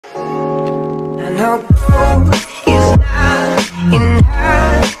Now gold is not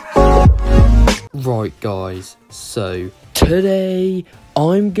enough. Right guys, so today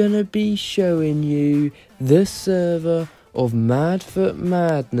I'm gonna be showing you the server of Madfut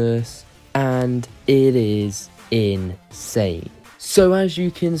Madness, and it is insane. So as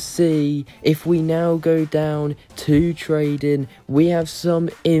you can see, if we now go down to trading, we have some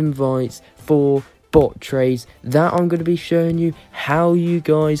invites for bot trades that I'm going to be showing you how you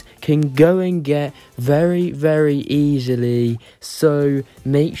guys can go and get very easily. So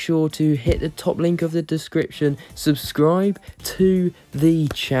make sure to hit the top link of the description, subscribe to the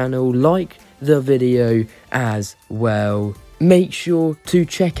channel, like the video as well. Make sure to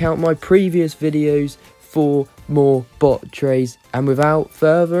check out my previous videos for more bot trades, and without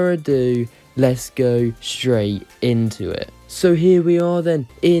further ado, let's go straight into it. So here we are then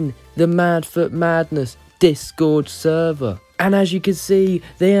in the Madfut Madness Discord server, and as you can see,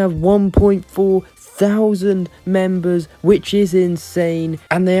 they have 1.4 thousand members, which is insane,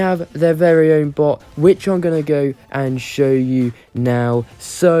 and they have their very own bot, which I'm gonna go and show you now.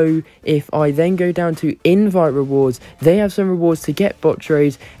 So if I then go down to invite rewards, they have some rewards to get bot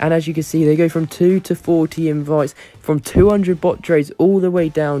trades, and as you can see, they go from 2 to 40 invites, from 200 bot trades all the way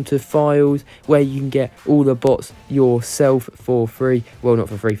down to files where you can get all the bots yourself for free. Well, not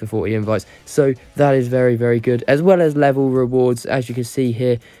for free, for 40 invites. So that is very good, as well as level rewards. As you can see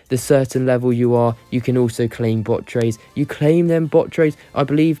here, the certain level you are, you can also claim bot trades. You claim them bot trades, I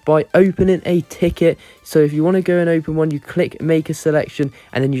believe, by opening a ticket. So if you want to go and open one, you click make a selection,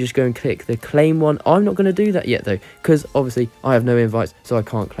 and then you just go and click the claim one. I'm not going to do that yet though, because obviously I have no invites, so I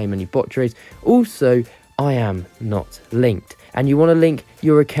can't claim any bot trades. Also, I am not linked, and you want to link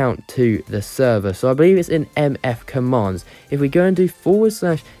your account to the server. So I believe it's in MF commands. If we go and do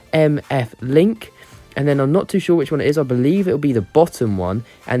 /MF link, and then I'm not too sure which one it is, I believe it'll be the bottom one,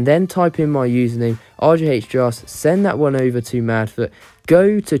 and then type in my username, RJHJust, send that one over to Madfut,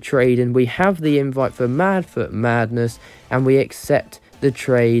 go to trading, we have the invite for Madfut Madness, and we accept the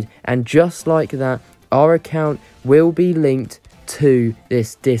trade, and just like that, our account will be linked to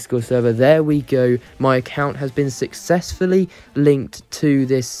this Discord server. There we go, my account has been successfully linked to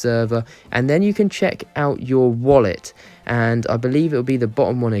this server, and then you can check out your wallet, and I believe it'll be the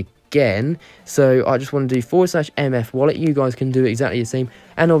bottom one again. So I just want to do /MF wallet. You guys can do exactly the same,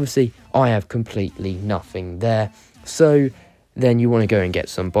 and obviously I have completely nothing there. So then you want to go and get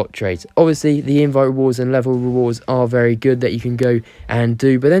some bot trades. Obviously the invite rewards and level rewards are very good that you can go and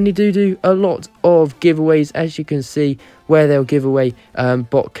do, but then you do a lot of giveaways, as you can see, where they'll give away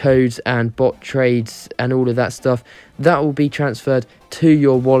bot codes and bot trades and all of that stuff. That will be transferred to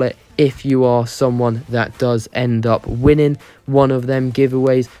your wallet if you are someone that does end up winning one of them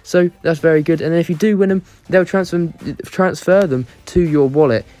giveaways. So that's very good, and then if you do win them, they'll transfer them to your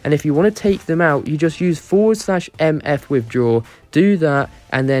wallet, and if you want to take them out, you just use /MF withdraw, do that,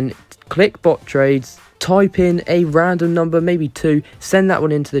 and then click bot trades, type in a random number, maybe 2, send that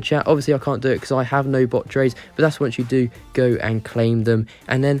one into the chat. Obviously I can't do it because I have no bot trades, but that's once you do go and claim them,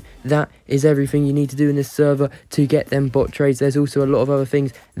 and then that is everything you need to do in this server to get them bot trades. There's also a lot of other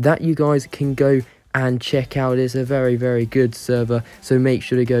things that you guys can go and check out. It's a very good server, so make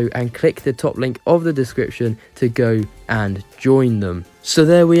sure to go and click the top link of the description to go and join them. So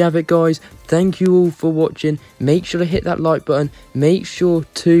there we have it guys, thank you all for watching. Make sure to hit that like button, make sure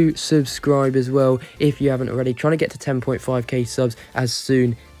to subscribe as well if you haven't already. Trying to get to 10.5k subs as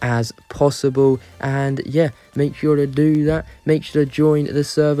soon as possible, and yeah, make sure to do that. Make sure to join the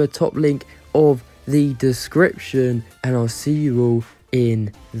server, top link of the description, and I'll see you all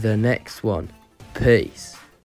in the next one. Peace.